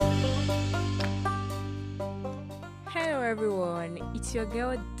everyone, it's your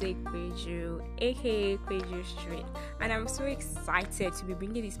girl Dick Kweju, aka Kweju Street, and I'm so excited to be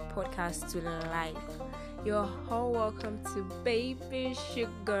bringing this podcast to life. You're all welcome to Baby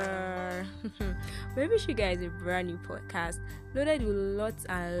Shugga. Baby Shugga is a brand new podcast loaded with lots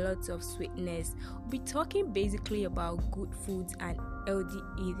and lots of sweetness. We'll be talking basically about good foods and healthy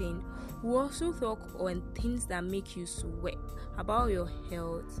eating. We'll also talk on things that make you sweat, about your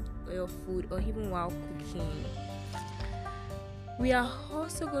health, or your food, or even while cooking. We are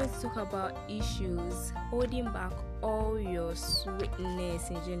also going to talk about issues holding back all your sweetness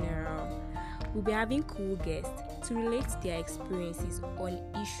in general. We'll be having cool guests to relate their experiences on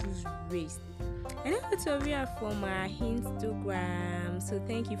issues raised. And I'm Victoria from our Instagram, so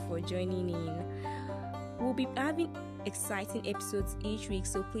thank you for joining in. We'll be having exciting episodes each week,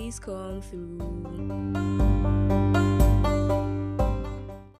 so please come through.